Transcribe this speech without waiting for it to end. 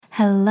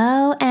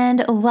Hello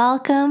and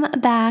welcome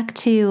back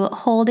to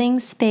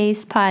Holding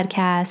Space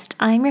Podcast.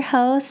 I'm your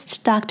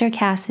host, Dr.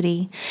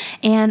 Cassidy,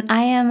 and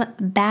I am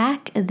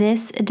back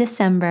this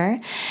December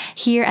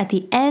here at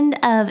the end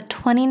of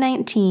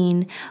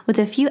 2019 with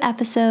a few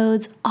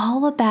episodes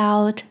all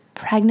about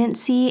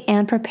pregnancy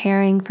and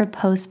preparing for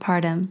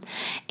postpartum.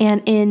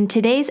 And in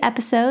today's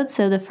episode,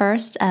 so the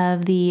first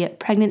of the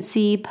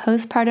Pregnancy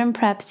Postpartum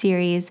Prep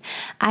series,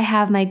 I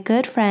have my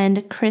good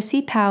friend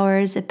Chrissy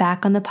Powers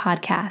back on the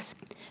podcast.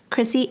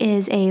 Chrissy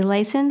is a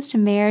licensed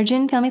marriage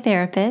and family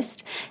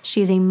therapist.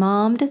 She's a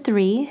mom to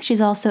 3.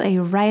 She's also a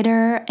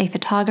writer, a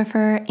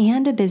photographer,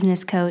 and a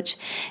business coach.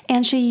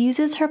 And she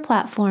uses her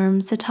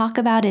platforms to talk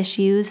about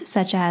issues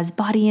such as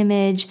body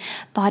image,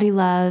 body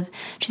love.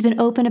 She's been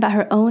open about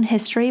her own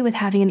history with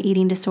having an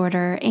eating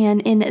disorder.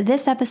 And in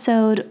this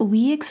episode,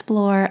 we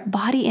explore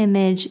body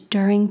image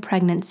during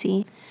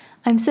pregnancy.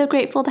 I'm so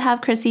grateful to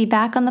have Chrissy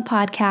back on the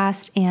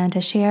podcast and to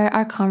share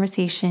our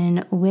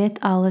conversation with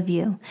all of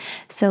you.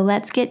 So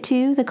let's get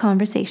to the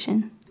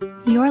conversation.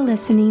 You're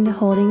listening to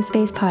Holding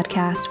Space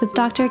Podcast with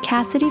Dr.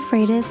 Cassidy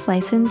Freitas,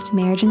 licensed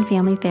marriage and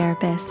family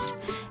therapist.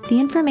 The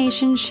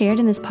information shared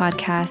in this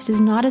podcast is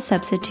not a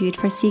substitute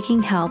for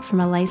seeking help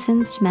from a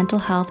licensed mental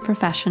health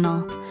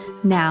professional.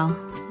 Now,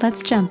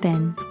 let's jump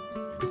in.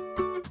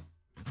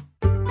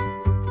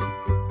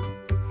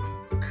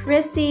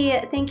 Chrissy,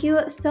 thank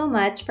you so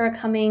much for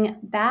coming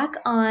back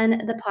on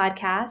the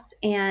podcast,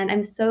 and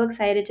I'm so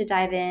excited to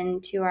dive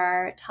into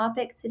our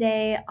topic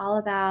today, all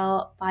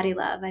about body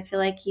love. I feel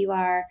like you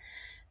are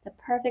the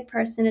perfect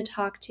person to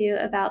talk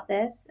to about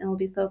this, and we'll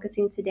be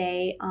focusing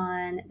today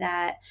on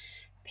that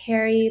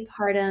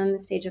peripartum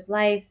stage of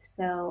life,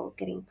 so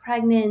getting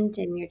pregnant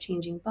and your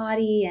changing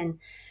body, and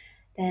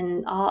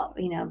then all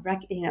your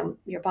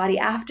body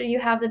after you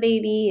have the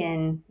baby,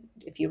 and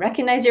if you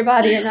recognize your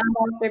body or not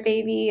after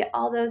baby,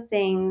 all those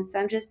things.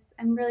 So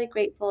I'm really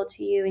grateful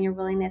to you and your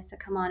willingness to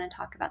come on and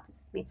talk about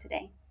this with me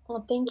today.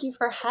 Well, thank you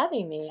for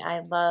having me.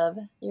 I love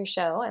your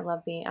show. I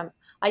love being,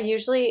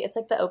 it's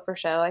like the Oprah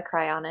show. I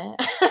cry on it.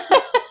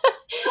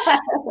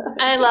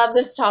 I love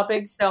this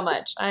topic so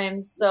much. I am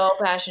so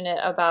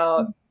passionate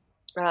about,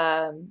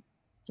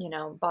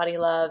 body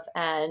love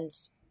and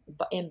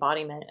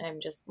embodiment. I'm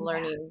just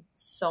learning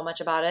so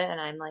much about it, and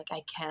I'm like,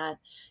 I can't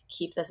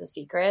keep this a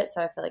secret.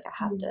 So I feel like I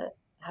have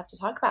to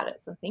talk about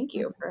it. So thank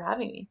you for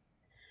having me.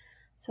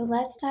 So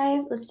let's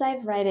dive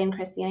right in,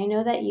 Chrissy. I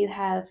know that you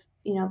have,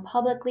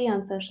 publicly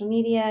on social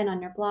media and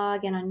on your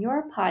blog and on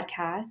your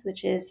podcast,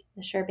 which is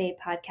the Sure Babe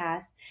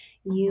podcast,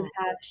 you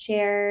have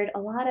shared a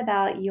lot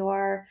about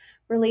your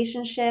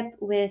relationship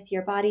with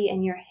your body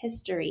and your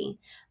history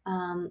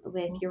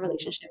with your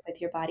relationship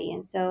with your body.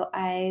 And so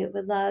I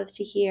would love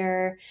to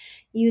hear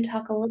you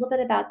talk a little bit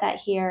about that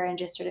here and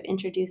just sort of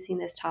introducing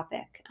this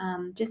topic. A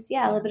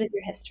little bit of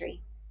your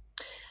history.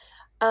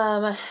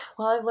 Well,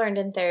 I've learned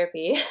in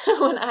therapy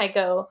when I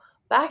go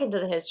back into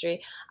the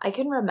history, I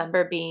can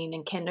remember being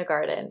in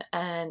kindergarten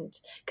and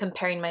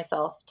comparing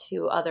myself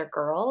to other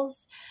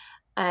girls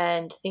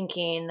and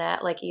thinking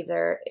that like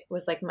either it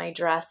was like my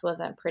dress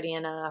wasn't pretty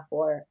enough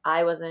or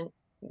I wasn't,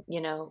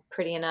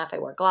 pretty enough. I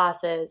wore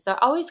glasses. So I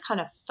always kind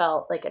of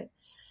felt like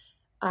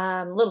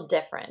a little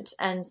different.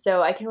 And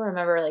so I can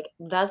remember like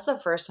that's the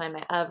first time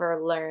I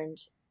ever learned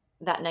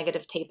that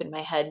negative tape in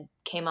my head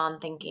came on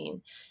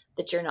thinking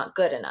that you're not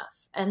good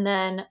enough. And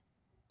then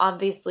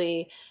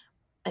obviously,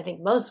 I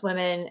think most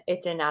women,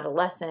 it's in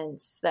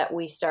adolescence that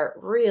we start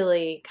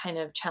really kind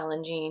of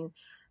challenging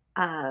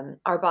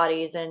our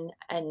bodies and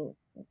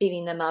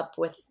beating them up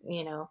with,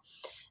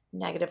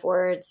 negative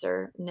words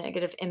or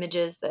negative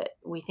images that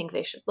we think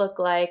they should look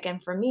like.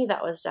 And for me,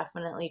 that was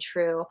definitely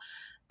true.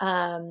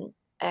 I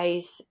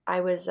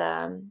was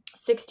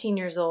 16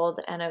 years old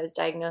and I was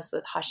diagnosed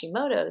with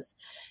Hashimoto's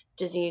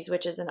disease,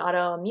 which is an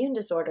autoimmune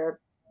disorder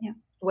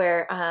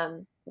where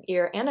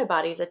your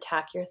antibodies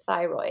attack your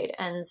thyroid.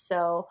 And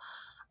so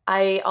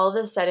I all of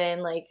a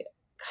sudden, like,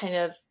 kind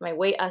of my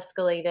weight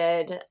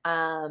escalated.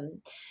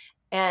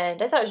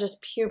 And I thought it was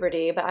just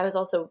puberty, but I was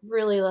also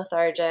really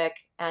lethargic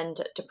and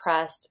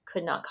depressed,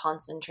 could not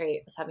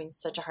concentrate, was having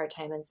such a hard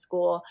time in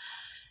school.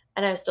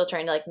 And I was still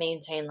trying to like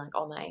maintain like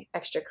all my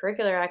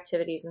extracurricular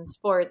activities and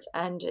sports,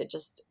 and it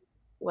just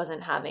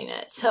wasn't having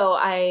it. So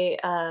I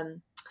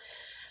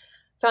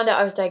found out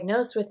I was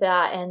diagnosed with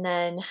that. And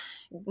then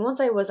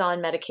once I was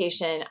on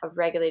medication, I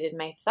regulated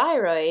my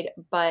thyroid.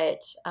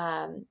 But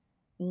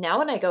now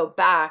when I go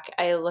back,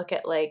 I look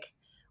at like,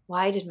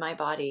 why did my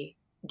body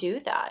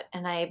do that?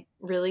 And I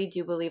really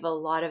do believe a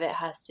lot of it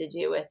has to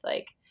do with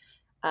like,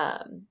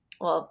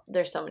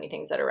 there's so many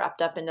things that are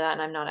wrapped up into that,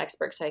 and I'm not an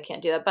expert, so I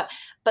can't do that.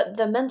 But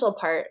the mental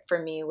part for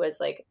me was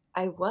like,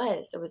 I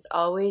was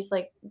always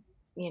like,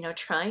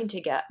 trying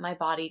to get my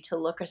body to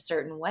look a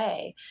certain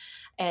way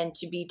and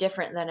to be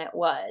different than it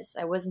was.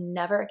 I was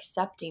never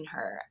accepting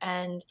her.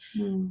 And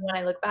when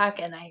I look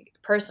back and I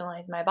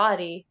personalize my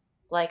body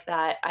like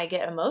that, I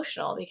get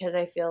emotional because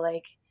I feel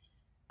like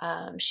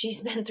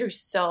she's been through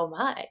so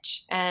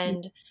much.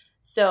 And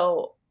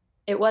so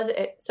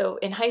so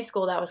in high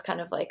school, that was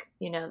kind of like,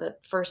 the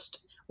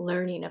first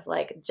learning of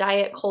like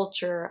diet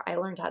culture. I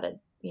learned how to,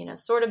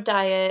 sort of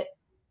diet.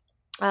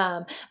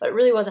 But it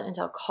really wasn't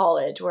until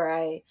college where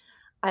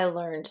I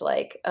learned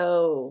like,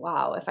 oh,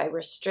 wow, if I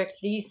restrict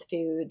these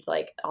foods,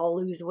 like I'll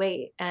lose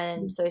weight.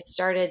 And so I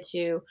started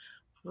to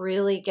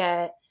really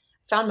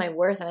found my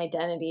worth and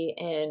identity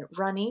in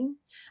running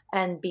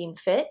and being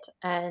fit.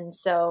 And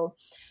so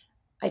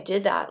I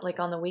did that like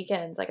on the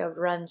weekends, like I would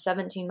run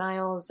 17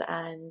 miles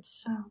and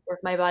work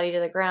my body to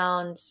the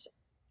ground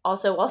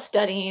also while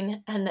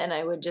studying. And then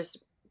I would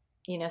just,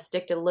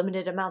 stick to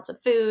limited amounts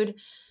of food,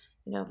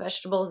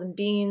 vegetables and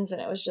beans.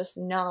 And it was just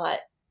not,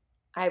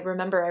 I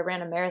remember I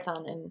ran a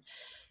marathon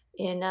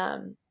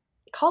in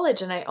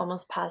college and I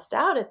almost passed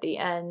out at the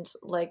end,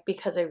 like,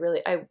 because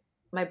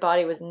my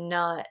body was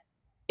not,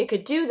 it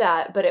could do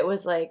that, but it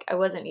was like, I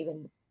wasn't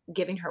even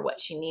giving her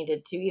what she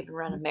needed to even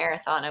run a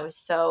marathon. I was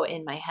so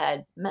in my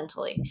head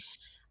mentally.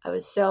 I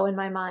was so in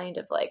my mind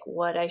of like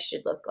what I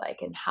should look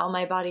like and how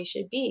my body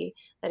should be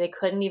that I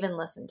couldn't even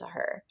listen to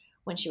her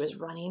when she was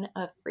running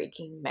a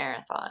freaking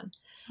marathon.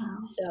 Wow.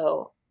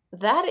 So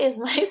that is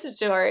my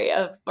story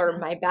or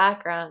my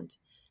background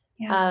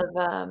of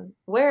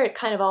where it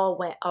kind of all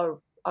went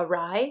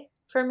awry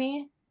for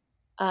me.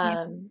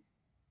 And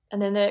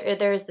then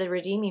there's the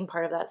redeeming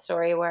part of that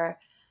story where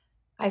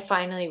I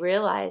finally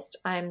realized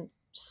I'm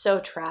so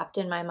trapped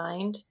in my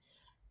mind.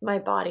 My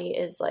body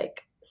is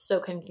like so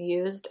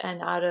confused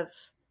and out of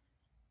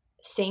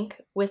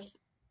sync with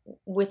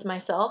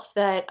myself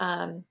that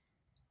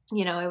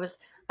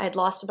I'd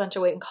lost a bunch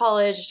of weight in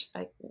college.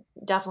 I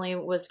definitely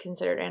was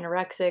considered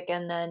anorexic,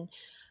 and then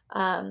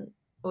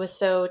was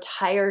so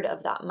tired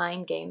of that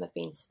mind game of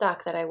being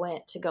stuck that I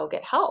went to go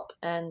get help.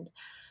 And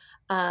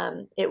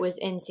it was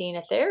in seeing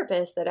a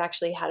therapist that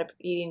actually had an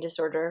eating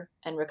disorder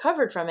and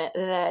recovered from it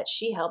that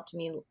she helped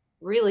me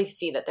really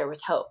see that there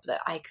was hope,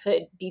 that I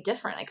could be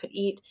different. I could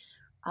eat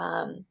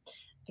a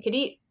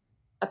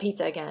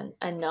pizza again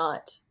and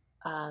not,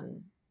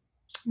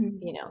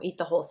 eat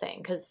the whole thing.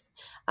 Because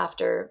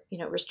after,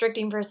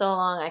 restricting for so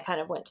long, I kind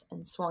of went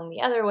and swung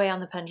the other way on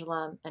the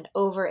pendulum and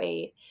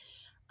overate.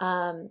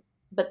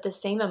 But the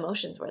same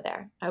emotions were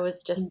there. I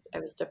was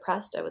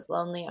depressed. I was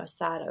lonely. I was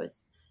sad. I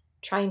was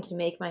trying to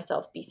make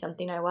myself be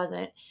something I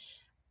wasn't.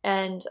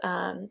 And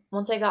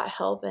once I got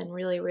help and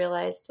really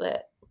realized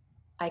that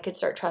I could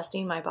start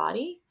trusting my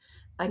body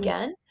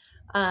again,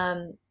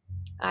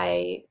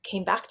 I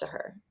came back to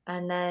her.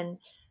 And then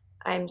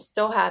I'm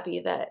so happy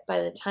that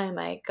by the time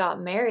I got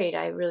married,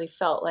 I really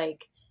felt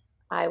like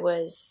I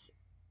was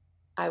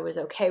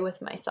okay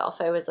with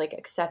myself. I was like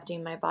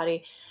accepting my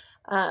body.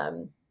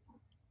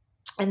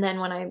 And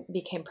then when I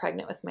became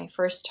pregnant with my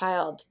first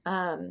child,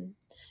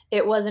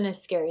 it wasn't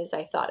as scary as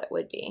I thought it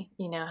would be,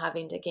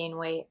 having to gain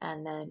weight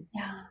and then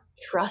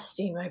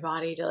trusting my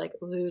body to like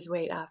lose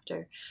weight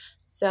after.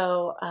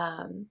 So,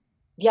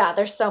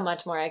 there's so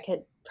much more I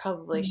could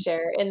probably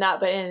share in that,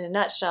 but in a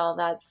nutshell,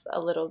 that's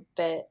a little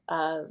bit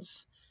of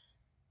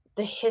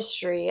the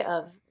history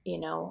of,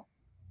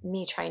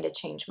 me trying to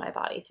change my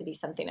body to be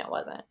something it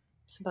wasn't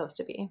supposed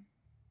to be.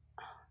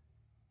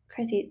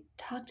 Chrissy,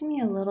 talk to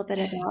me a little bit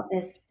about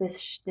the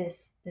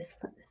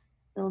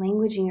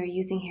languaging you're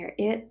using here.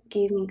 It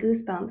gave me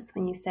goosebumps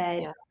when you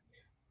said,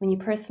 when you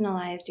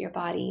personalized your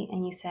body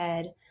and you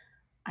said,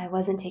 I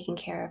wasn't taking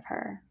care of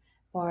her,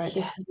 or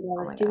this is what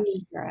I was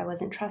doing to her. I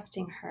wasn't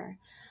trusting her.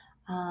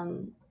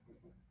 Tell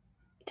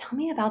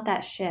me about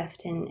that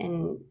shift and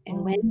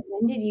when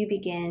did you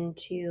begin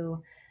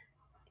to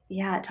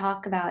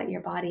talk about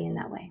your body in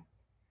that way?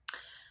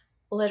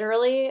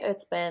 Literally,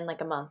 it's been like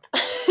a month.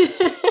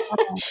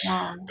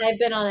 Wow. I've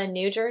been on a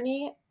new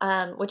journey,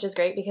 which is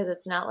great because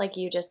it's not like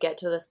you just get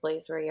to this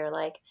place where you're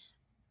like,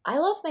 I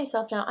love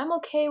myself now. I'm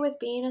okay with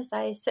being a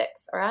size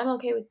 6 or I'm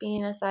okay with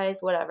being a size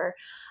whatever.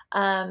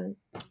 I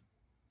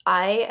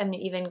am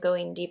even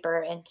going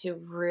deeper into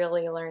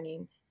really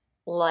learning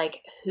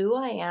like who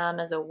I am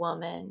as a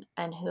woman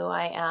and who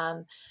I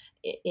am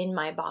in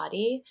my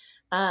body.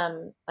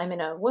 I'm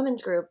in a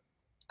women's group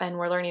and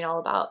we're learning all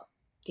about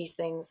these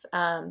things.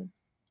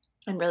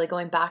 And really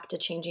going back to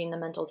changing the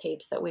mental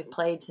tapes that we've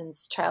played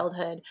since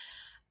childhood.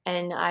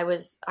 And I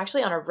was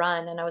actually on a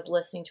run and I was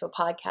listening to a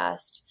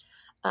podcast.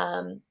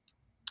 And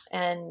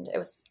it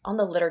was on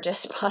the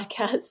Liturgist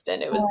podcast.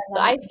 And it was,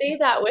 I say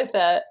that with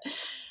a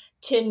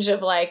tinge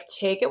of like,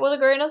 take it with a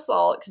grain of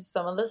salt, because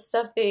some of the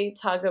stuff they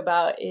talk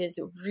about is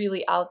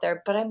really out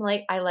there. But I'm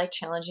like, I like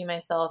challenging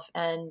myself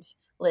and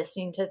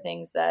listening to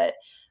things that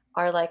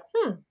are like,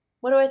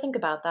 what do I think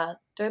about that?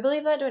 Do I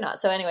believe that? Do I not?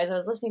 So anyways, I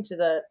was listening to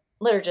the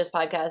Liturgist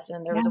podcast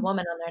and there was a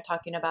woman on there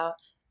talking about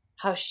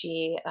how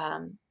she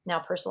now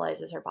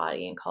personalizes her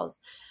body and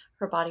calls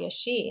her body a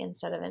she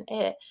instead of an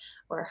it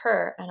or a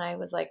her. And I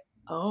was like,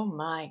 oh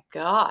my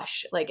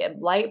gosh, like a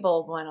light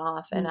bulb went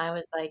off and I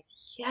was like,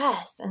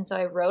 yes. And so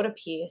I wrote a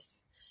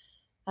piece.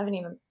 I haven't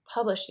even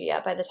published it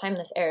yet. By the time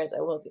this airs,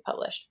 it will be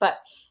published. But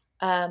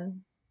I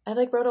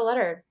like wrote a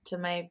letter to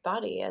my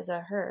body as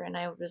a her. And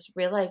I was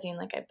realizing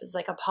like I was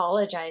like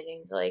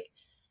apologizing to like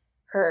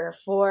her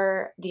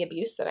for the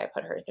abuse that I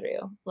put her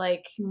through.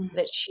 Like, Mm.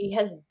 that she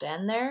has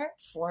been there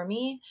for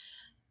me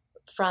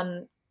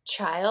from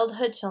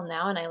childhood till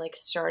now. And I like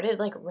started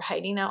like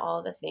writing out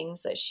all the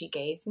things that she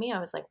gave me. I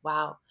was like,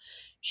 wow,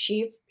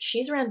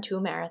 she's ran 2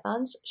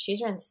 marathons.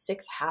 She's ran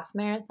 6 half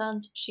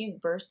marathons. She's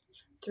birthed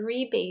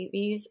 3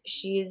 babies.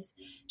 She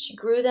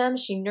grew them.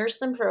 She nursed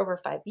them for over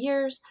 5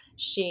 years.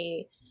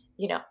 She,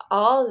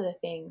 all the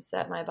things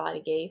that my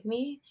body gave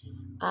me.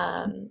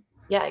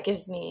 Yeah,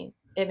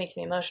 it makes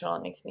me emotional.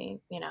 It makes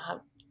me,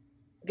 have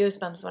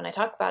goosebumps when I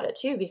talk about it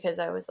too, because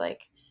I was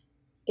like,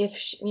 if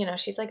she,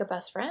 she's like a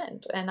best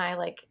friend, and I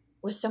like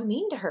was so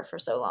mean to her for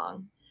so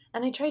long,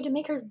 and I tried to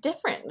make her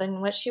different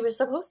than what she was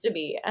supposed to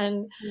be,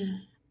 and Yeah.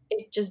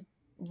 it just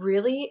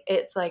really,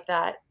 it's like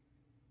that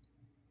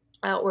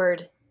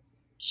outward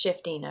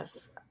shifting of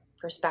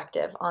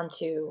perspective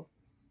onto,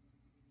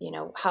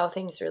 how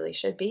things really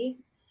should be,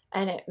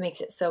 and it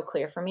makes it so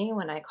clear for me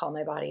when I call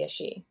my body a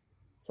she.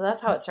 So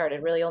that's how it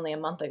started, really only a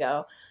month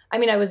ago. I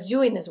mean, I was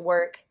doing this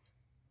work,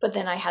 but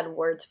then I had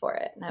words for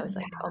it, and I was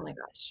like, oh my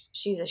gosh,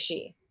 she's a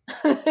she.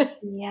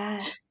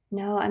 Yes.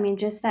 No, I mean,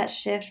 just that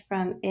shift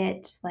from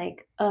it,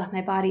 like, oh,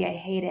 my body, I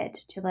hate it,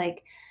 to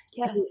like,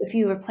 if Yes.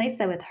 you replace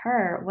that with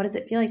her, what does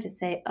it feel like to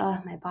say,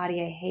 oh, my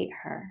body, I hate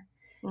her?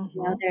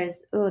 Mm-hmm.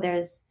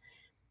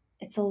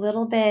 It's a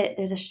little bit,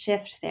 there's a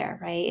shift there,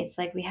 right? It's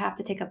like we have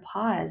to take a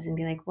pause and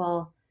be like,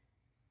 well,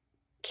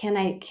 can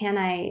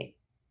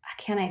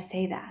I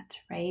say that,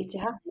 right?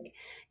 Yeah. Like,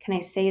 can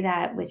I say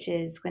that which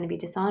is going to be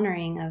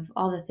dishonoring of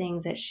all the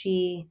things that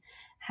she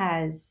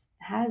has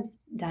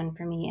done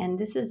for me? And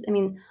this is, I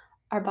mean,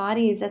 our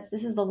bodies,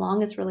 this is the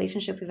longest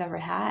relationship we've ever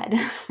had,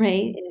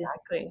 right?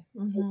 Exactly.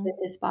 Is Mm-hmm. with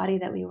this body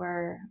that we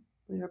were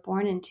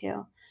born into.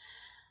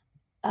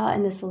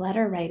 And this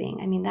letter writing,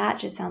 I mean, that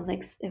just sounds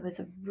like it was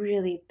a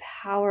really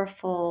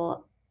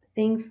powerful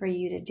thing for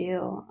you to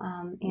do.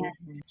 And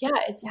Yeah,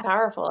 it's yeah,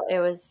 powerful. It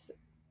was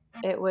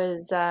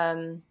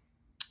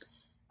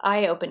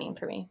eye-opening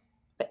for me,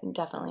 but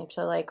definitely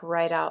to like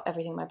write out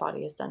everything my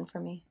body has done for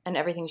me and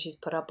everything she's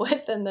put up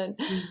with, and then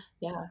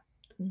yeah.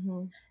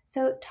 Hmm.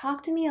 so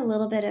talk to me a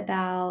little bit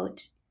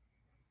about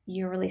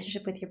your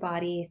relationship with your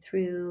body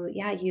through,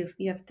 yeah, you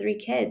have 3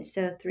 kids,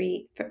 so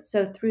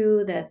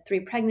through the 3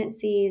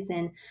 pregnancies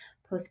and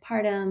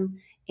postpartum,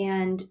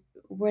 and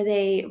were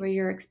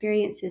your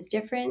experiences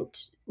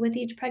different with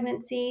each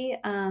pregnancy?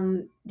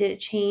 Did it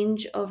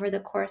change over the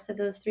course of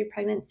those 3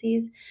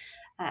 pregnancies?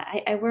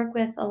 I work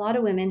with a lot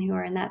of women who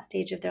are in that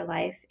stage of their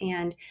life,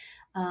 and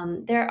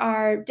there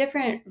are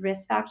different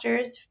risk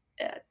factors.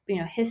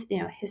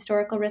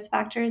 Historical risk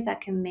factors that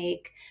can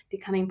make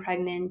becoming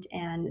pregnant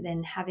and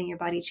then having your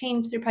body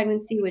change through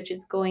pregnancy, which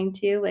it's going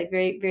to, like,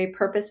 very, very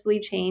purposefully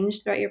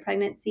change throughout your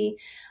pregnancy,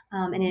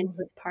 and in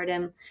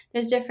postpartum.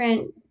 There's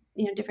different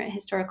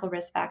historical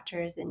risk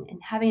factors, and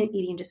having an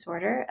eating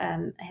disorder,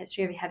 a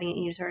history of having an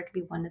eating disorder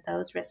could be one of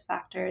those risk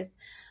factors.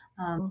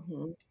 Um,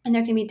 Hmm. and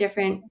there can be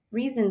different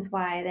reasons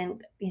why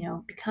then,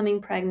 becoming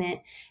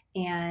pregnant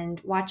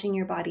and watching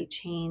your body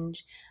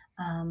change,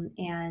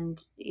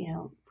 and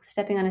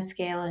stepping on a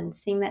scale and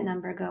seeing that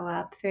number go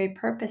up very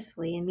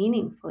purposefully and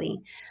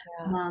meaningfully,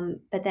 Yeah.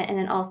 and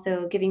then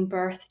also giving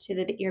birth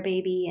to your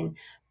baby and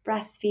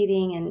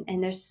breastfeeding,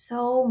 and there's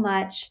so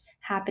much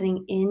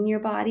happening in your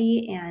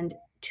body and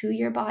to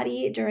your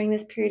body during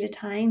this period of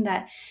time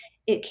that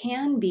it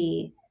can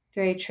be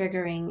very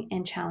triggering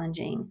and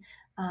challenging.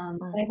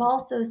 But I've Hmm.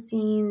 also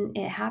seen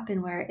it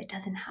happen where it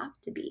doesn't have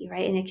to be,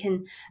 right? And it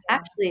can Yeah.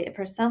 actually,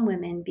 for some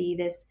women, be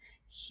this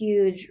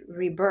huge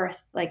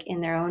rebirth, like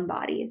in their own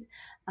bodies,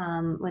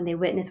 when they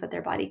witness what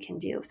their body can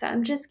do. So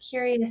I'm just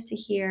curious to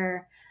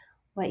hear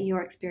what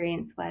your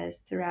experience was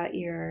throughout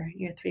your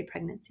 3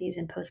 pregnancies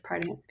and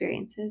postpartum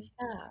experiences.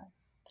 Yeah.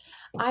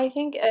 I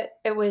think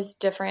it was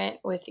different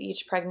with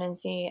each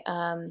pregnancy.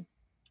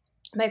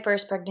 My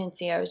first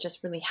pregnancy, I was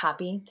just really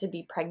happy to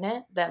be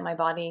pregnant, that my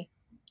body,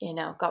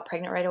 got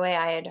pregnant right away.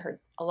 I had heard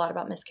a lot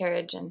about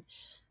miscarriage, and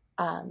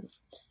um,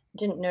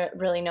 didn't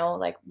really know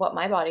like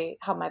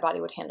how my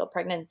body would handle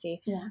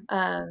pregnancy. Yeah.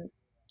 Um,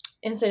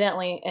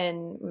 Incidentally,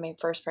 in my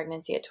first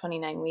pregnancy at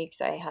 29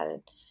 weeks, I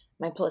had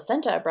my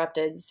placenta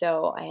abrupted.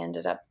 So I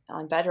ended up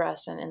on bed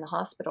rest and in the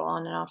hospital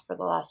on and off for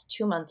the last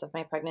 2 months of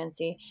my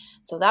pregnancy.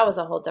 So that was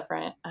a whole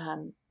different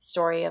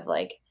story of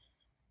like,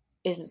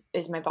 is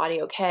my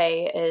body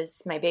okay?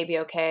 Is my baby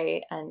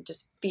okay? And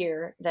just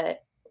fear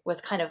that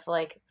was kind of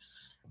like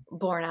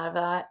born out of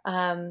that,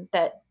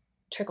 that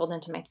trickled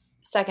into my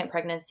second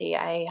pregnancy.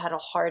 I had a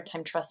hard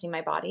time trusting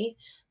my body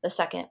the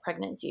second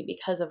pregnancy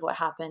because of what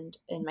happened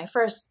in my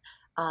first,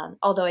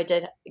 although I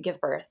did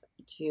give birth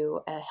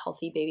to a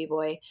healthy baby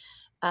boy,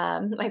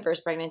 my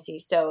first pregnancy.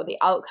 So the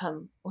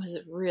outcome was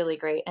really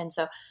great. And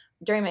so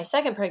during my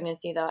second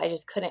pregnancy, though, I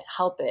just couldn't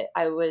help it.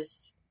 I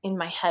was in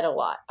my head a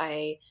lot.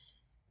 I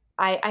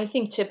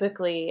think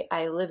typically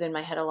I live in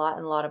my head a lot,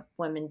 and a lot of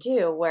women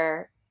do,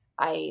 where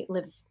I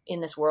live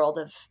in this world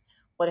of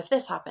what if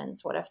this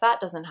happens? What if that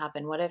doesn't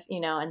happen? What if,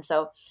 and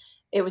so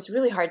it was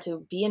really hard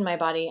to be in my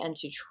body and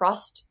to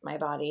trust my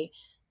body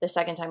the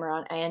second time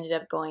around, I ended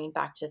up going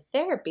back to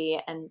therapy.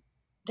 And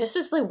this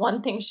is the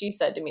one thing she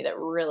said to me that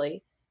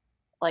really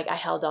like I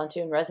held on to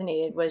and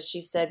resonated was she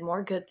said,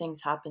 more good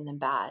things happen than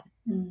bad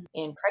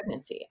in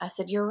pregnancy. I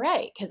said, you're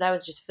right. Cause I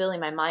was just filling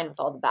my mind with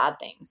all the bad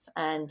things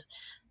and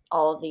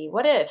all the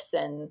what ifs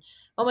and,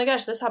 oh my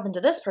gosh, this happened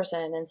to this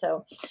person. And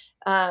so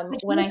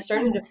when I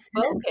started to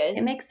focus,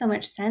 it makes so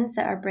much sense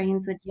that our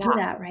brains would do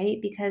that, right?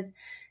 Because,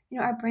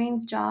 our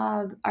brain's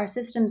job, our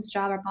system's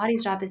job, our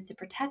body's job is to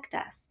protect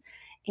us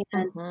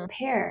and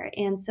prepare.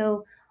 And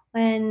so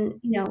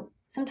when,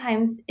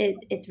 sometimes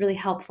it's really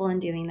helpful in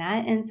doing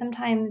that. And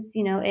sometimes,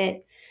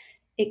 it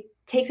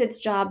takes its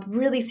job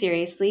really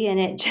seriously and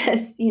it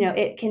just,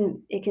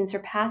 it can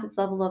surpass its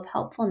level of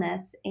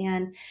helpfulness.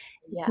 And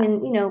when,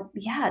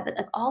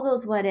 like all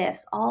those what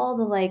ifs, all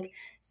the like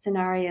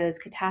scenarios,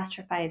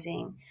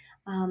 catastrophizing,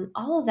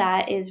 all of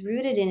that is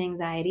rooted in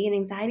anxiety, and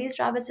anxiety's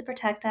job is to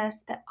protect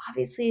us. But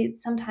obviously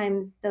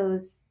sometimes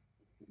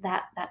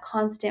that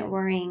constant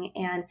worrying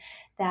and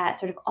that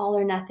sort of all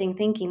or nothing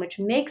thinking, which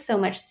makes so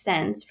much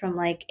sense from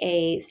like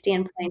a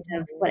standpoint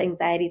of what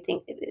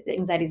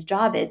anxiety's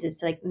job is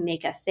to like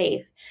make us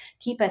safe,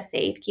 keep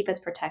us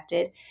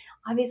protected.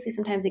 Obviously,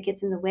 sometimes it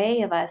gets in the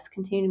way of us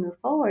continuing to move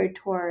forward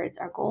towards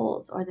our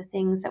goals or the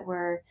things that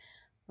we're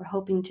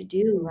hoping to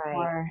do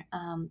or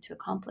to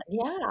accomplish.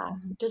 Yeah,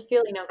 just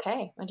feeling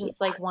okay. I just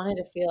like wanted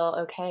to feel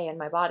okay in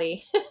my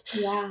body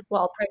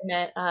while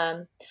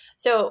pregnant.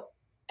 So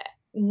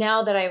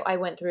now that I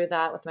went through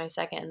that with my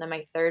second and then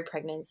my third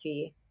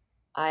pregnancy,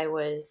 I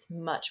was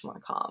much more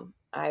calm.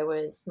 I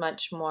was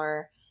much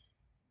more,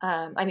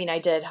 I mean, I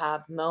did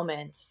have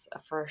moments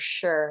for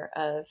sure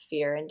of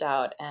fear and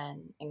doubt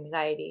and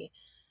anxiety.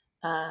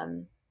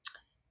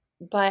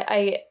 But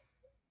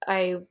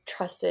I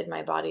trusted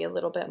my body a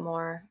little bit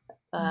more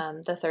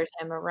the third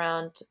time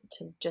around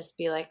to just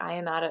be like,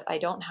 I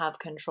don't have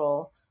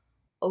control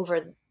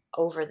over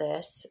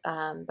this,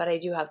 but I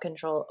do have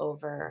control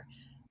over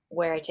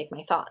where I take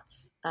my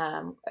thoughts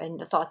and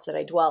the thoughts that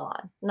I dwell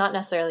on. Not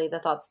necessarily the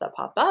thoughts that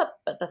pop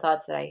up, but the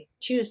thoughts that I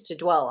choose to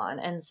dwell on.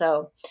 And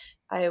so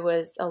I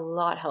was a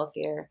lot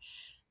healthier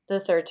the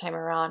third time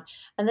around.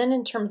 And then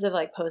in terms of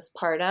like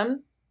postpartum,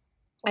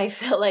 I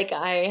feel like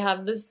I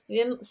have this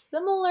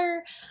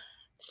similar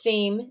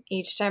theme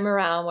each time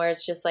around where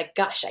it's just like,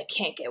 gosh, I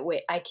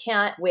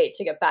can't wait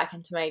to get back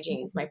into my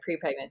jeans, my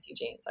pre-pregnancy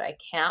jeans, or I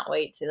can't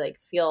wait to like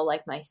feel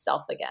like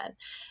myself again.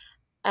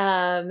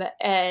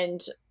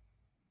 And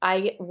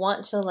I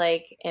want to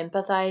like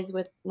empathize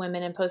with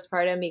women in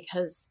postpartum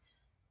because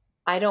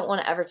I don't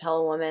want to ever tell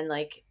a woman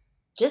like,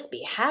 just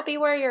be happy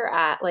where you're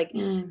at. Like,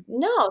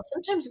 no,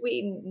 sometimes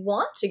we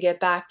want to get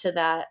back to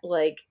that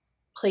like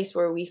place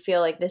where we feel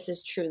like this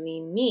is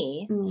truly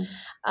me.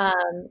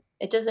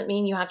 It doesn't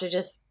mean you have to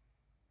just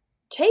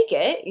take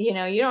it. You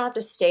don't have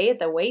to stay at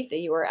the weight that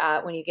you were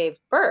at when you gave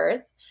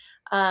birth.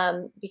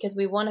 Because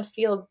we want to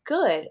feel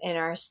good in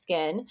our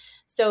skin.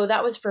 So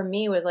that was for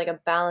me was like a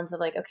balance of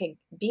like, okay,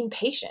 being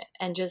patient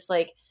and just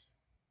like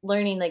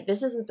learning like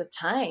this isn't the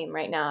time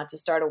right now to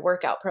start a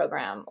workout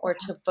program or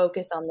to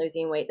focus on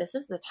losing weight. This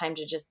is the time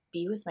to just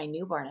be with my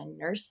newborn and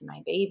nurse my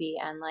baby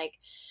and like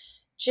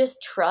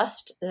just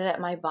trust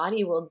that my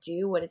body will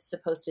do what it's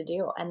supposed to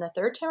do. And the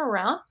third time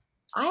around,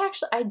 I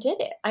did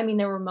it. I mean,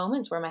 there were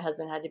moments where my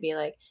husband had to be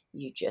like,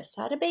 you just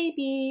had a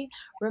baby,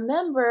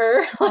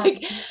 remember,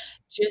 like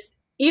just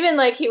even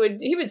like he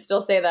would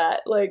still say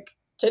that like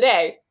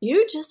today,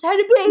 you just had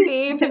a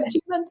baby 15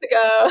 months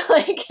ago.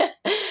 Like,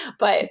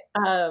 but,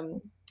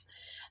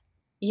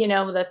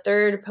 the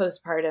third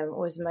postpartum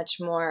was much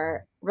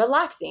more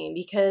relaxing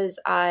because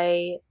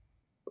I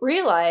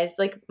realized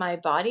like my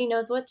body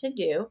knows what to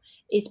do.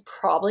 It's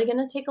probably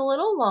going to take a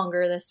little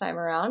longer this time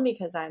around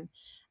because I'm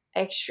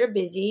extra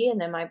busy. And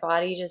then my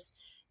body just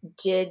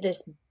did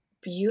this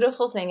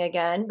beautiful thing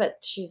again, but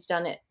she's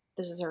done it.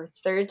 This is her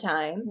third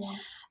time. Yeah.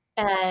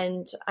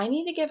 And I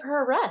need to give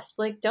her a rest.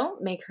 Like,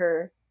 don't make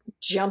her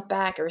jump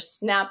back or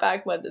snap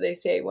back. What do they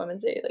say? Women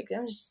say, like,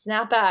 I'm just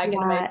snap back.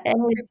 Yeah, and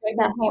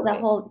that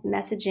whole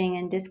messaging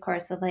and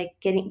discourse of like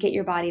get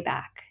your body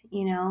back,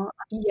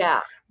 Yeah.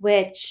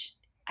 Which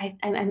I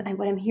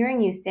what I'm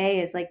hearing you say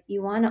is like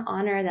you want to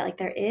honor that like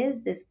there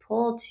is this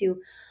pull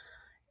to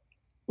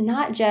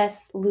not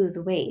just lose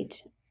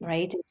weight,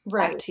 right?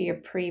 Back to your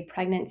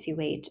pre-pregnancy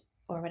weight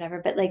or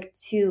whatever, but like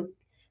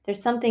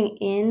there's something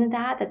in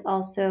that that's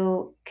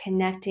also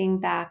connecting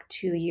back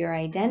to your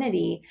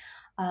identity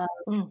of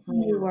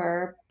who you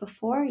were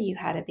before you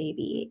had a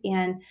baby.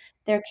 And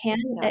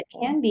it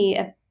can be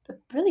a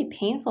really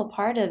painful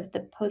part of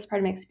the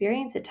postpartum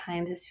experience at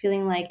times is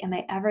feeling like, am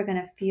I ever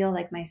going to feel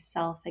like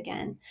myself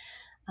again?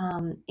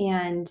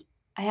 And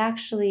I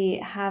actually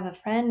have a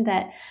friend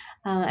that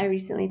I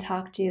recently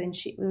talked to, and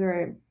we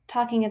were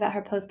talking about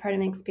her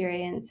postpartum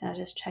experience, and I was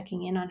just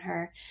checking in on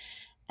her.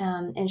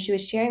 And she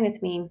was sharing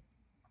with me,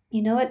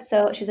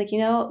 she's like,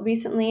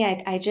 recently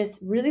I just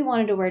really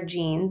wanted to wear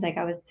jeans. Like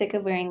I was sick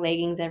of wearing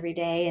leggings every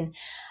day. And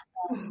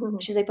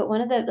she's like, but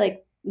one of the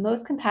like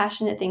most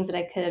compassionate things that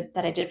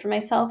I did for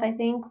myself, I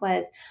think,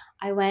 was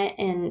I went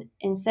and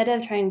instead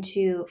of trying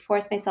to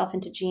force myself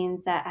into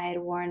jeans that I had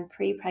worn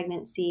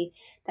pre-pregnancy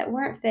that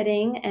weren't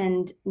fitting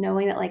and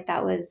knowing that like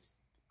that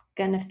was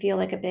gonna feel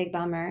like a big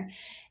bummer,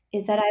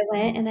 is that I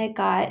went and I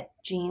got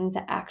jeans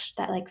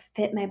that like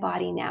fit my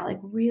body now, like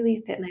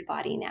really fit my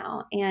body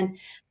now. And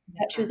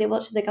she's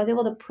like, I was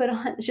able to put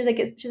on, she's like,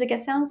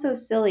 it sounds so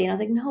silly. And I was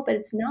like, no, but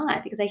it's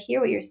not, because I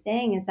hear what you're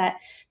saying is that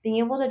being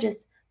able to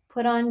just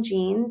put on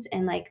jeans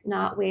and like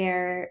not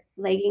wear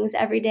leggings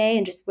every day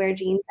and just wear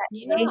jeans that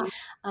day,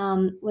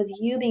 Yeah. was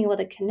you being able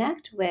to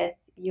connect with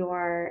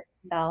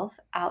yourself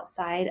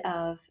outside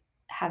of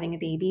having a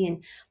baby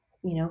and,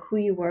 you know, who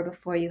you were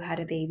before you had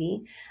a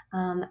baby.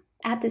 Um,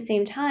 at the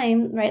same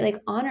time, right,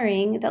 like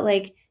honoring that,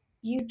 like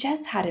you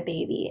just had a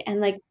baby and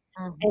like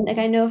Mhm.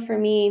 I know for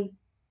me,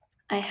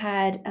 I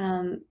had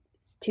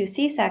two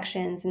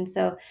C-sections, and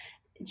so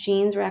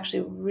jeans were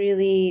actually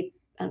really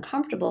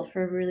uncomfortable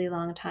for a really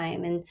long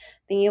time. And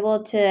being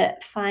able to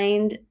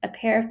find a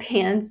pair of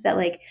pants that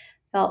like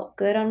felt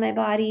good on my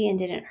body and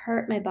didn't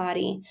hurt my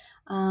body,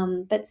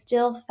 but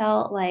still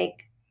felt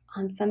like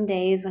on some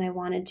days when I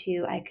wanted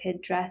to, I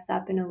could dress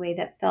up in a way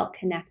that felt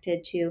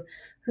connected to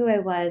who I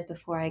was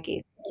before I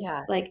gave birth.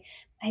 Yeah. Like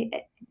I,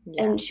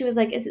 Yeah. and she was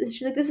like,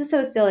 she's like, this is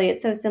so silly.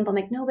 It's so simple. I'm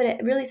like, no, but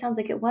it really sounds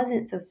like it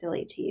wasn't so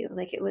silly to you.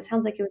 Like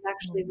sounds like it was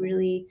actually Mhm.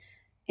 really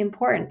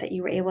important that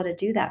you were able to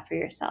do that for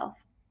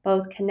yourself,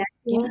 both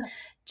connecting Yeah.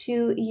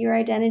 to your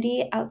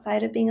identity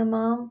outside of being a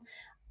mom,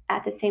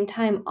 at the same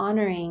time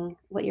honoring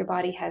what your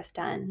body has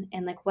done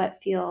and like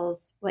what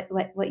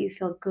you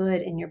feel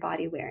good in your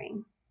body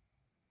wearing.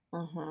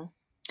 Mhm.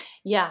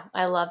 Yeah,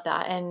 I love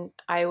that. And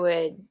I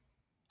would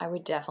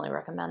definitely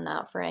recommend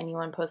that for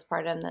anyone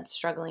postpartum that's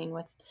struggling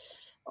with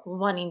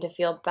wanting to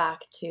feel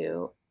back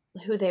to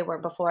who they were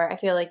before. I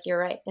feel like you're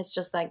right. It's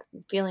just like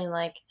feeling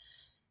like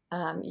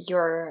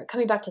you're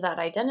coming back to that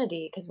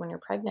identity, because when you're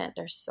pregnant,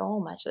 there's so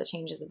much that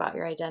changes about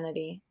your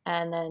identity.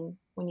 And then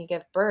when you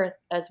give birth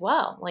as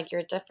well, like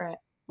you're a different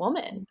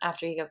woman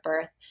after you give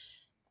birth.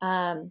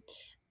 Um,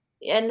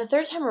 and the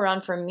third time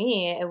around for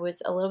me, it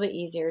was a little bit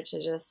easier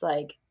to just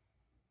like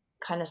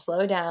kind of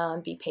slow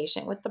down, be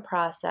patient with the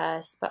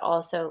process, but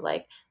also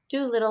like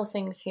do little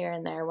things here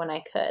and there when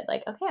I could.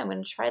 Like, okay, I'm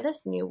going to try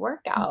this new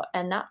workout.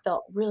 And that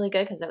felt really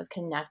good because it was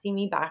connecting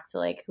me back to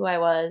like who I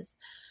was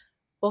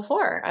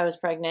before I was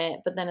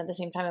pregnant. But then at the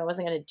same time, I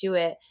wasn't going to do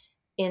it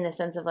in the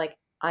sense of like,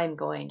 I'm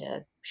going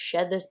to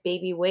shed this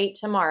baby weight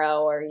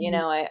tomorrow. Or, you Mhm.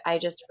 know, I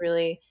just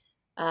really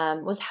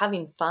was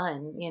having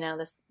fun, you know,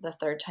 the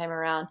third time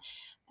around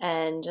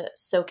and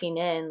soaking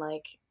in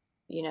like,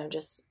 you know,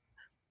 just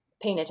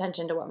paying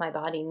attention to what my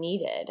body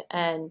needed.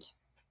 And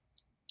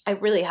I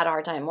really had a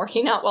hard time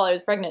working out while I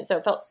was pregnant. So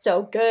it felt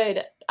so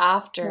good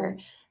after Sure.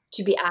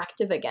 to be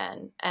active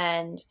again.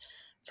 And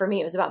for me,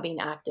 it was about being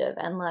active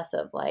and less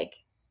of like,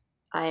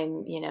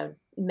 I'm, you know,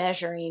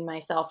 measuring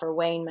myself or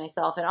weighing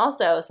myself. And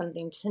also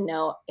something to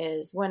note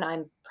is when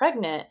I'm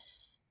pregnant,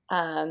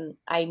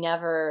 I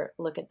never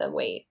look at the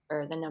weight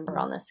or the number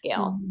on the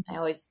scale. Mhm. I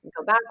always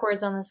go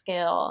backwards on the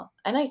scale.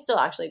 And I still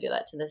actually do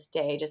that to this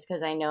day just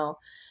because I know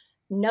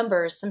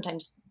numbers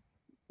sometimes,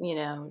 you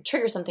know,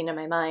 trigger something in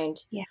my mind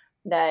Yeah.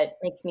 that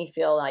makes me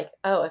feel like,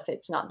 oh, if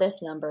it's not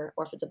this number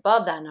or if it's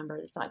above that number,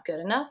 it's not good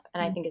enough.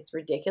 And I think it's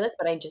ridiculous,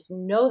 but I just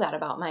know that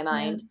about my Yeah.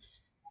 mind.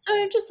 So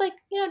I'm just like,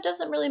 you know, it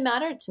doesn't really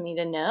matter to me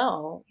to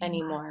know Yeah.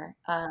 anymore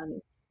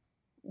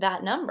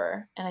that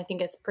number. And I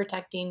think it's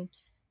protecting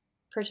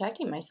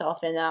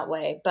myself in that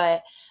way.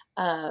 But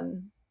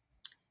um,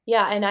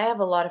 yeah, and I have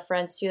a lot of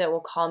friends too that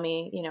will call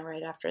me, you know,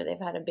 right after they've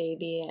had a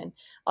baby, and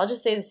I'll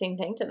just say the same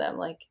thing to them,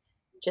 like,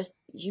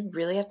 just you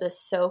really have to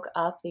soak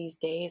up these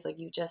days. Like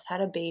you just had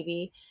a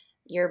baby,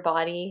 your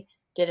body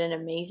did an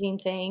amazing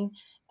thing.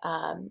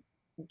 Um,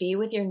 be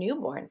with your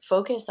newborn,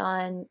 focus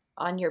on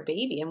your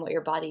baby and what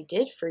your body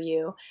did for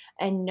you,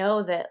 and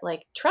know that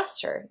like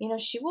trust her. You know,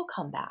 she will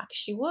come back.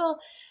 She will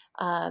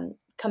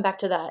come back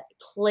to that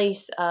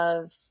place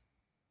of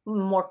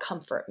more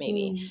comfort,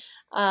 maybe.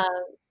 Mm.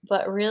 Um,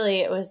 but really,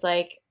 it was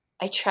like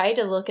I tried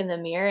to look in the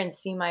mirror and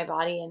see my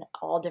body in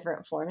all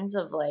different forms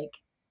of like,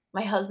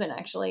 my husband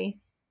actually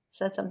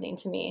said something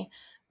to me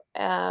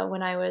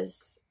when I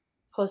was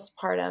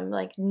postpartum,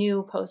 like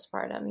new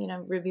postpartum. You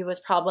know, Ruby was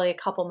probably a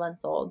couple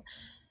months old.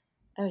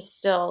 I was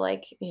still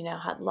like, you know,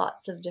 had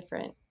lots of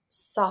different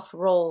soft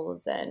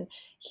rolls. And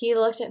he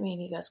looked at me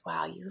and he goes,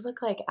 wow, you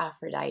look like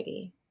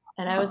Aphrodite.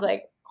 And I was Oh.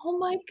 like, oh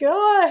my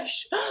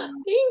gosh,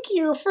 thank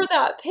you for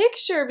that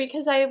picture.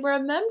 Because I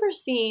remember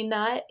seeing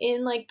that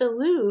in like the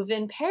Louvre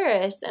in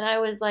Paris. And I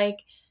was like,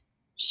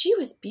 she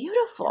was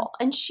beautiful.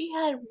 And she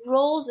had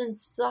rolls and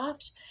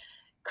soft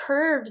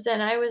curves.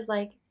 And I was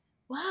like,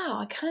 wow,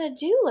 I kind of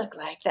do look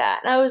like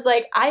that. And I was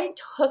like, I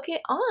took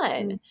it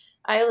Mm. on.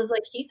 I was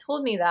like, he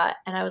told me that.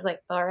 And I was like,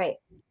 all right,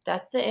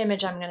 that's the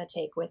image I'm going to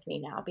take with me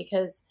now,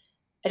 because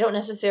I don't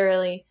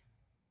necessarily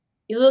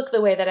look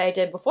the way that I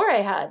did before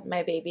I had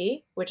my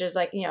baby, which is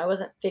like, you know, I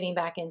wasn't fitting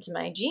back into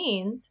my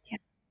jeans. Yeah.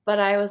 but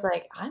I was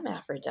like, I'm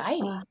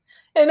Aphrodite. Oh,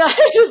 And I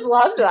just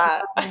loved I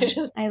that.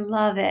 I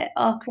love it.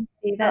 Oh, Christy,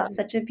 Yeah. that's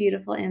such a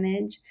beautiful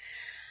image.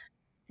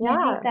 And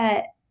I think Yeah.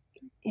 that,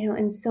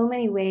 in so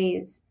many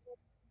ways,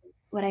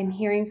 what I'm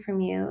hearing from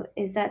you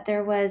is that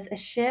there was a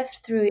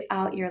shift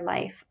throughout your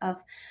life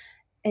of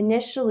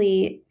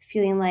initially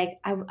feeling like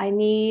I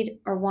need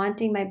or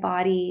wanting my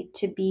body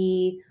to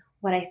be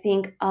what I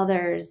think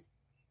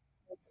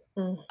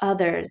Mm,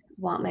 others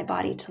want my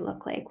body to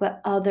look like, what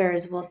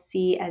others will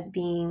see as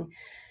being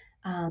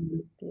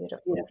beautiful.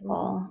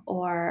 beautiful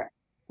or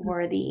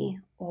worthy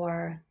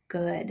or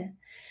good.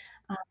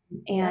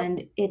 Yep.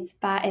 And it's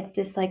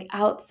this like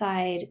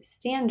outside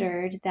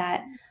standard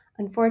that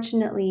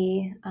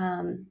unfortunately,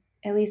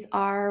 at least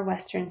our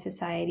Western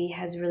society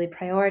has really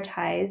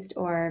prioritized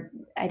or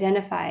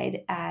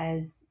identified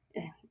as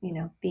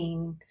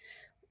being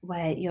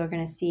what you're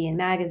going to see in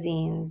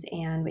magazines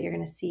and what you're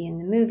going to see in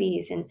the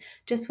movies and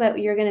just what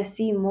you're going to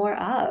see more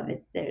of.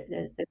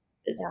 There's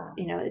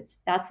Yeah.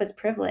 that's what's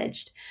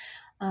privileged.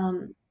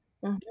 Um,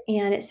 Mhm.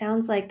 and it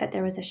sounds like that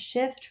there was a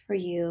shift for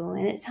you,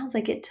 and it sounds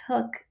like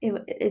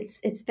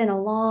it's been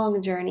a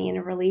long journey in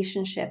a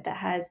relationship that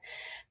has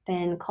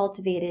been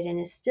cultivated and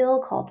is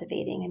still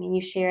cultivating. I mean,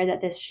 you share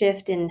that this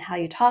shift in how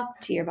you talk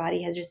to your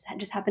body has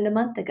just happened a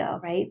month ago,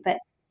 right? But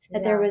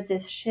that there Yeah. was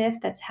this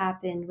shift that's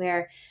happened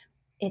where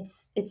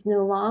it's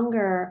no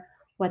longer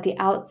what the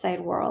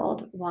outside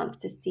world wants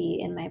to see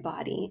in my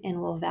body and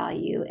will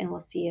value and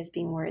will see as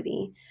being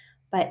worthy,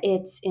 but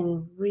it's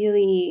in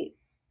really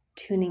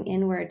tuning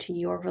inward to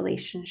your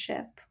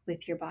relationship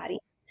with your body.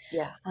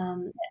 Yeah.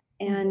 um,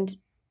 Mhm. and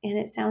and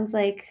it sounds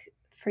like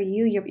for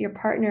you, your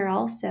partner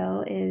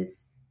also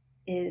is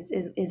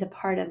a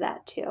part of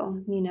that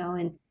too,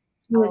 and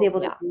he was Oh, able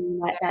to yeah. bring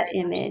that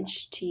Very much so.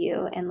 image to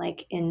you and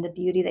like in the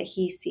beauty that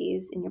he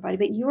sees in your body,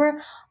 but you were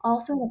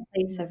also in a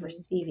place of Mhm.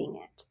 receiving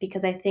it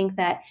because I think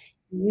that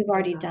you've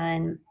already Yeah.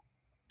 done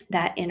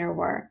that inner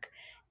work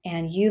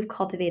and you've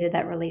cultivated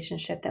that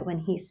relationship that when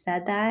he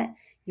said that,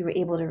 you were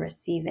able to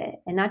receive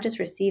it and not just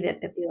receive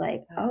it but be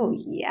like, Yeah. oh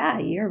yeah,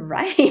 you're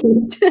right.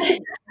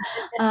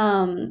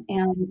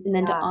 And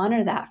then to Yeah.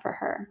 honor that for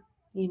her,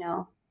 you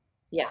know.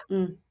 Yeah.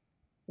 Mm,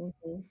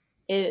 Mhm.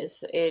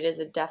 It is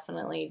a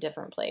definitely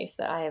different place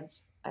that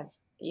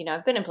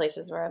I've been in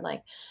places where I'm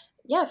like,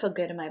 yeah, I feel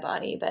good in my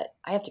body, but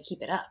I have to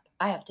keep it up.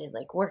 I have to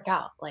like work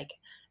out like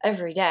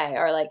every day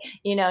or like,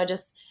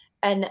 just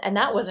and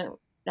that wasn't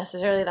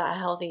necessarily that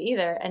healthy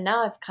either. And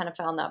now I've kind of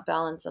found that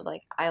balance of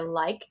like I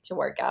like to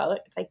work out.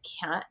 If I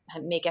can't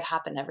make it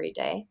happen every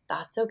day,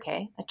 that's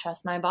okay. I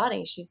trust my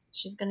body.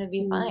 She's going to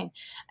be mm, fine.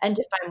 And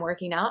if I'm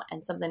working out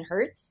and something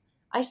hurts,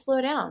 I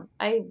slow down.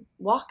 I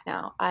walk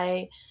now.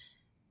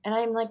 And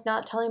I'm like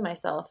not telling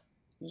myself,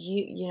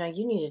 you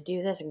need to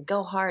do this and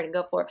go hard and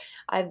go for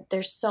it.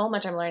 There's so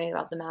much I'm learning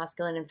about the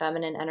masculine and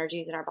feminine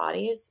energies in our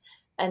bodies.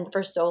 And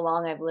for so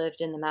long I've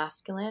lived in the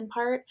masculine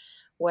part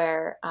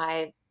where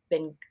I've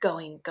been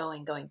going,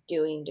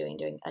 doing,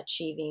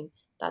 achieving.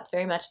 That's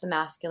very much the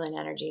masculine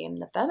energy. And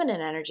the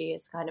feminine energy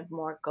is kind of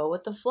more go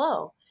with the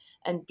flow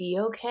and be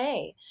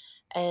okay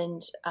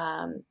and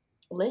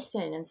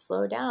listen and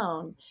slow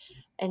down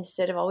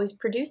instead of always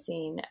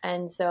producing.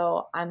 And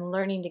so I'm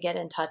learning to get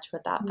in touch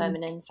with that mm.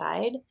 feminine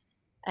side,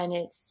 and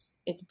it's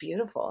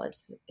beautiful.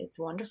 It's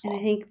And I wonderful.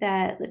 think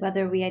that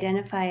whether we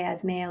identify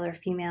as male or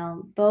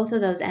female, both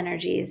of those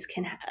energies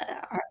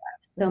are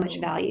so much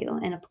Hmm. value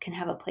and can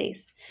have a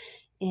place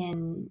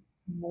in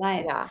our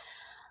lives. Yeah,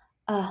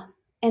 Uh,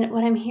 and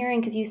what I'm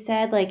hearing, because you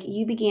said like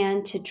you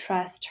began to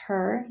trust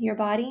your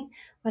body,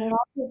 what it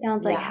also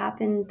sounds like yeah,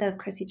 happened though,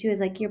 Chrissy, too, is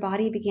like your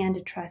body began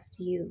to trust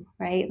you,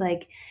 right?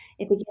 Like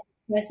it began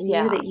to trust you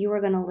yeah, that you were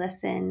going to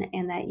listen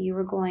and that you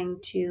were going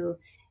to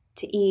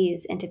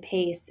ease and to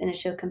pace and to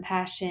show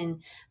compassion,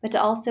 but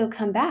to also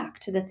come back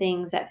to the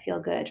things that feel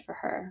good for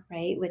her,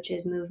 right? Which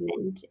is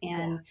movement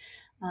yeah.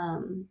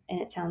 and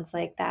it sounds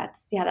like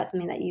that's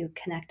something that you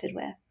connected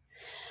with.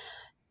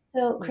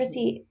 So, Hmm.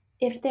 Chrissy,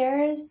 if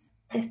there's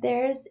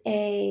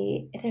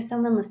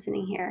someone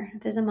listening here,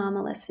 if there's a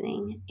mama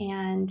listening,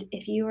 and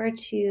if you were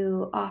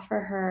to offer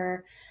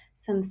her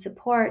some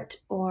support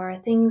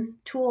or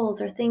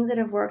tools or things that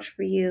have worked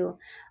for you,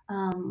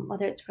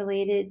 whether it's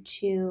related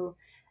to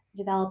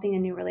developing a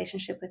new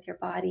relationship with your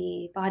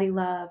body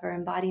love, or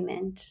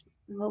embodiment,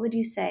 what would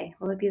you say?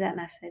 What would be that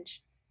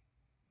message?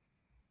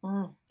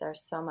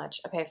 There's so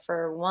much. Okay,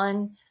 for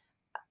one,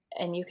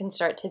 and you can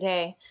start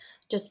today,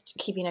 just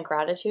keeping a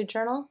gratitude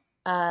journal,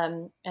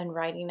 and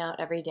writing out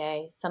every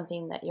day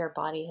something that your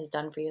body has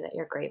done for you that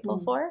you're grateful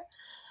Mm, for.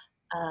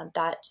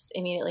 That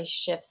immediately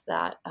shifts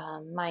that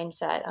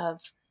mindset of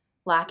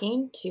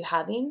lacking to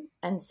having.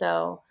 And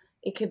so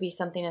it could be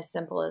something as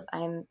simple as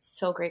I'm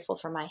so grateful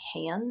for my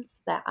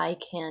hands that I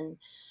can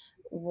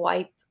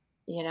wipe,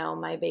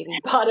 my baby's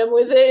bottom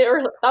with it.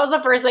 Or that was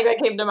the first thing that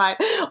came to mind.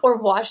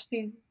 Or wash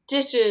these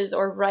dishes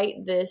or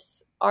write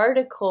this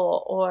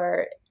article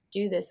or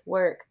do this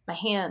work. My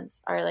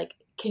hands are like,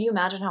 can you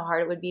imagine how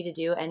hard it would be to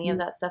do any of mm,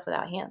 that stuff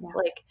without hands?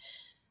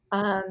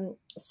 yeah.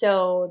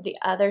 So the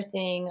other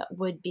thing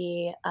would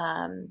be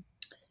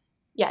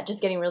yeah,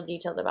 just getting real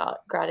detailed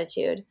about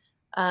gratitude,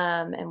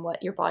 and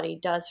what your body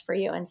does for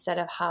you instead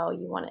of how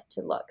you want it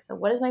to look. So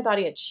what does my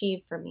body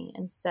achieve for me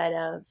instead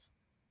of,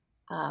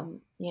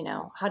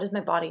 how does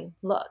my body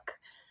look?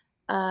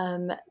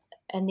 Um,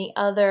 and the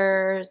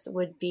others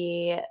would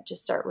be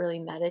just start really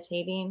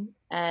meditating.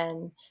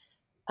 And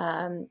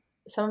um,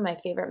 some of my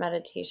favorite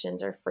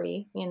meditations are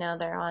free.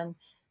 They're on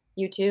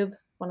YouTube.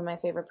 One of my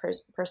favorite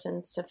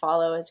persons to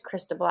follow is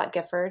Krista Black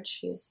Gifford.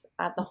 She's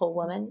at The Whole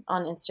Woman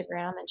on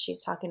Instagram, and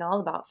she's talking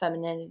all about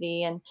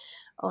femininity and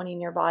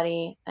owning your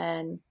body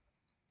and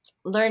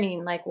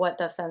learning like what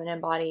the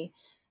feminine body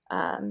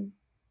um,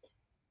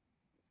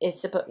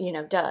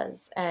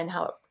 does and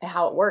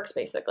how it works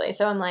basically.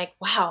 So I'm like,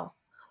 wow,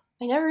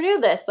 I never knew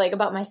this like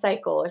about my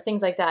cycle or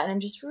things like that. And I'm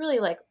just really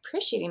like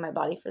appreciating my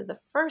body for the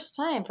first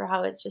time for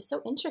how it's just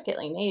so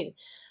intricately made.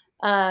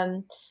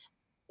 Um,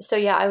 so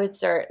yeah, I would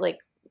start like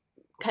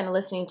kind of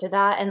listening to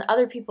that and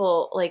other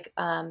people like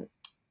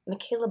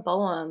Michaela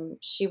Boehm.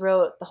 She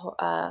wrote the whole,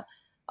 A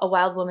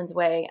Wild Woman's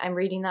Way. I'm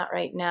reading that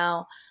right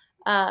now.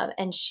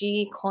 And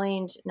she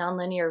coined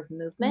nonlinear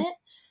movement.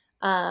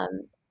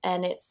 Um,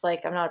 and it's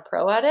like, I'm not a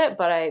pro at it,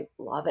 but I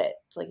love it.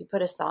 It's like you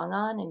put a song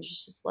on and you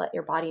just let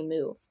your body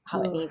move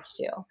how it needs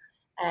to.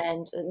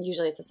 And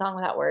usually it's a song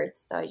without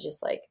words. So I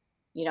just like,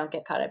 you don't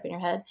get caught up in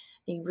your head.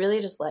 You really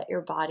just let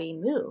your body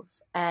move.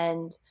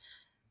 And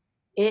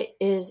it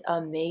is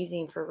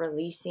amazing for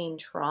releasing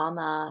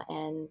trauma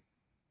and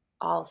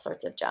all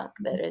sorts of junk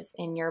that is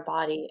in your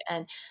body.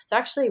 And so I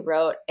actually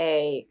wrote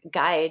a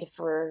guide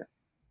for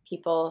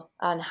people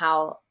on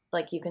how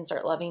like you can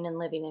start loving and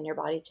living in your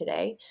body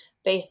today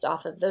based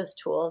off of those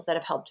tools that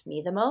have helped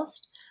me the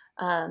most.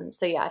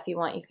 So yeah, if you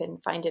want, you can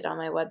find it on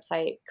my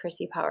website,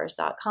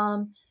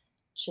 chrissypowers.com.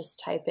 Just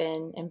type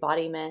in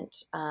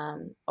embodiment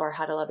or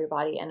how to love your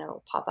body and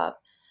it'll pop up.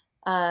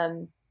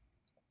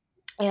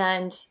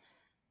 And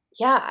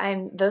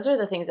yeah, those are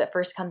the things that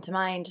first come to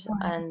mind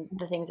and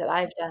the things that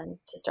I've done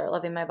to start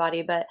loving my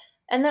body.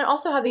 And then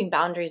also having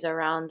boundaries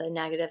around the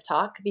negative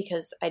talk,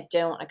 because I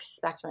don't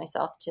expect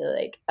myself to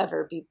like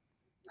ever be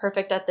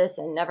perfect at this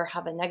and never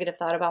have a negative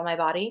thought about my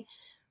body.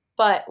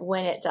 But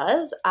when it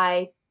does,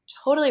 I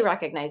totally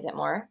recognize it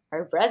more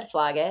or red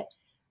flag it.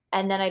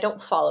 And then I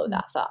don't follow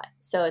that thought.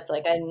 So it's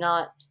like, I'm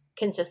not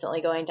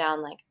consistently going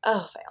down like,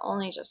 oh, if I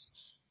only just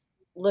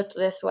looked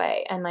this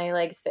way and my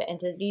legs fit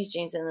into these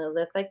jeans and they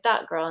look like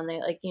that girl, and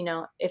they like,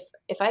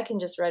 if I can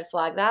just red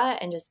flag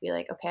that and just be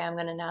like, okay, I'm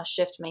going to now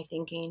shift my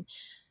thinking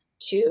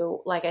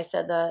to, like I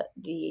said,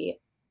 the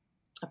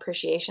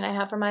appreciation I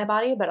have for my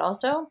body, but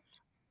also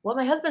what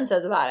my husband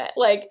says about it.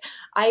 Like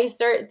I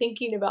start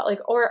thinking about like,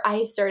 or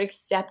I start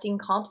accepting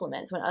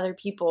compliments when other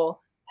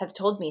people have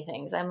told me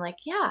things. I'm like,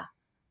 yeah,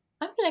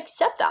 I'm going to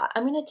accept that.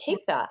 I'm going to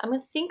take that. I'm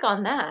going to think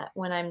on that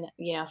when I'm,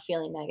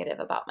 feeling negative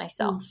about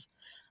myself.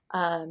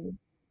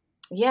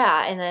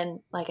 Yeah. And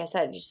then, like I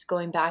said, just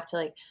going back to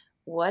like,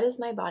 what has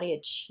my body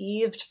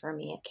achieved for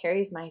me? It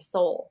carries my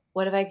soul.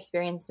 What have I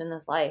experienced in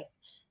this life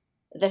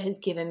that has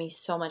given me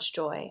so much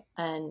joy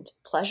and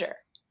pleasure?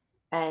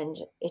 And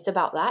it's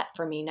about that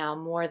for me now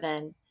more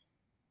than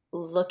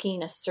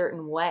looking a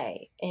certain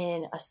way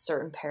in a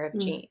certain pair of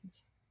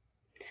jeans.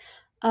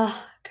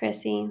 Oh,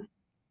 Chrissy.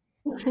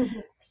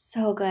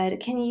 So good.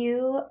 Can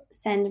you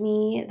send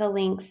me the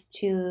links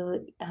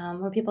to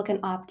where people can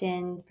opt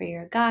in for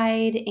your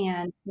guide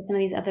and some of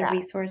these other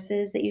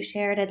resources that you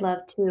shared? I'd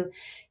love to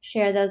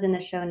share those in the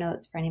show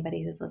notes for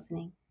anybody who's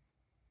listening.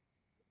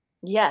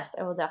 Yes,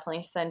 I will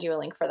definitely send you a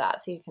link for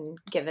that so you can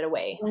give it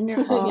away.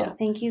 Wonderful. Yeah.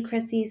 Thank you,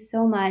 Chrissy,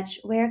 so much.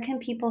 Where can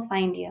people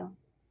find you?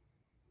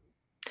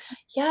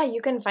 Yeah, you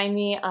can find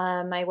me.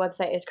 My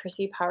website is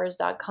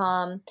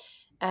chrissypowers.com.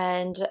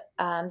 And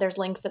there's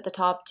links at the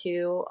top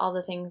to all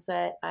the things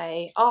that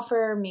I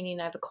offer,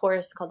 meaning I have a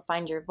course called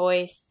Find Your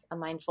Voice, a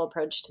mindful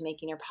approach to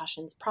making your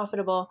passions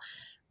profitable,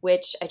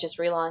 which I just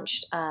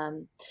relaunched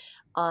on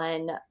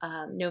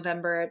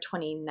November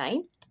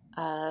 29th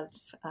of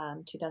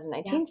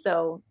 2019. Yeah.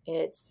 So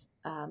it's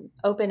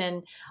open.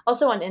 And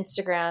also on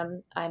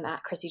Instagram, I'm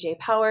at Chrissy J.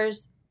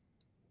 Powers.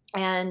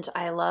 And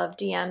I love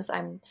DMs.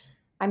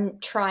 I'm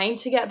trying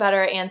to get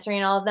better at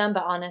answering all of them,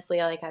 but honestly,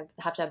 like I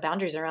have to have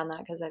boundaries around that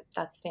because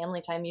that's family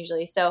time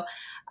usually. So,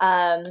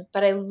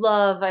 but I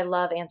love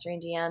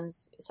answering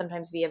DMs,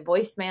 sometimes via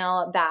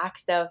voicemail back.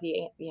 So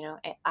if you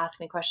ask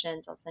me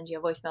questions, I'll send you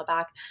a voicemail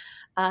back.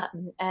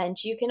 And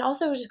you can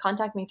also just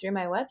contact me through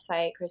my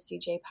website, Chrissy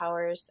J.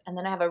 Powers. And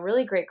then I have a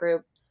really great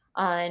group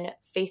on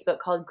Facebook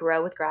called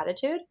Grow with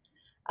Gratitude.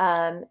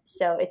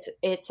 So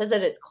it says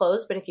that it's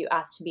closed, but if you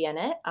ask to be in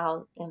it,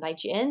 I'll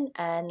invite you in.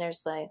 And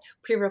there's like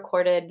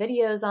pre-recorded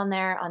videos on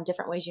there on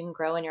different ways you can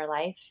grow in your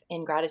life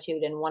in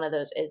gratitude. And one of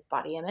those is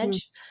body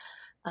image.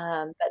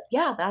 But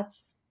yeah,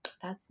 that's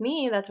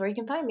me. That's where you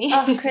can find me.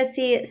 Oh,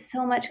 Chrissy,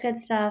 so much good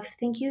stuff.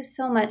 Thank you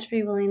so much for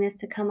your willingness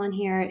to come on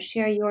here,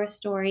 share your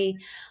story.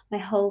 My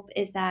hope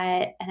is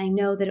that, and I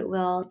know that it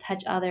will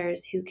touch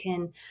others who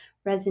can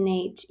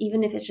resonate,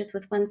 even if it's just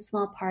with one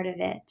small part of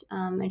it,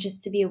 and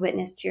just to be a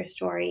witness to your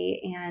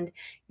story and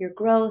your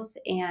growth,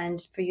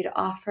 and for you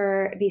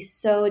to be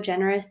so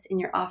generous in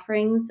your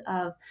offerings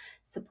of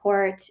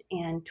support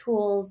and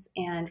tools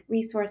and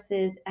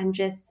resources. I'm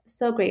just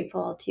so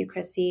grateful to you,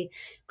 Chrissy,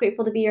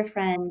 grateful to be your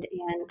friend,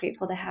 and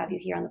grateful to have you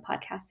here on the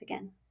podcast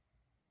again.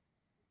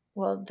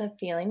 Well, the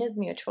feeling is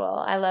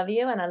mutual. I love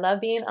you and I love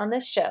being on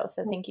this show.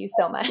 So thank you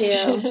so much.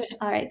 Thank you.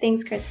 All right.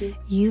 Thanks, Chrissy.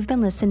 You've been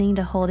listening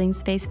to Holding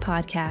Space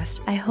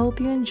Podcast. I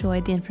hope you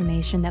enjoyed the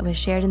information that was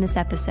shared in this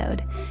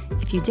episode.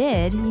 If you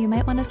did, you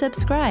might want to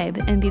subscribe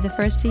and be the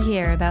first to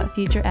hear about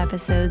future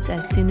episodes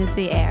as soon as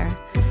they air.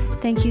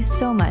 Thank you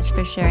so much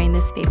for sharing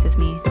this space with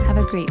me. Have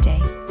a great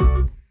day.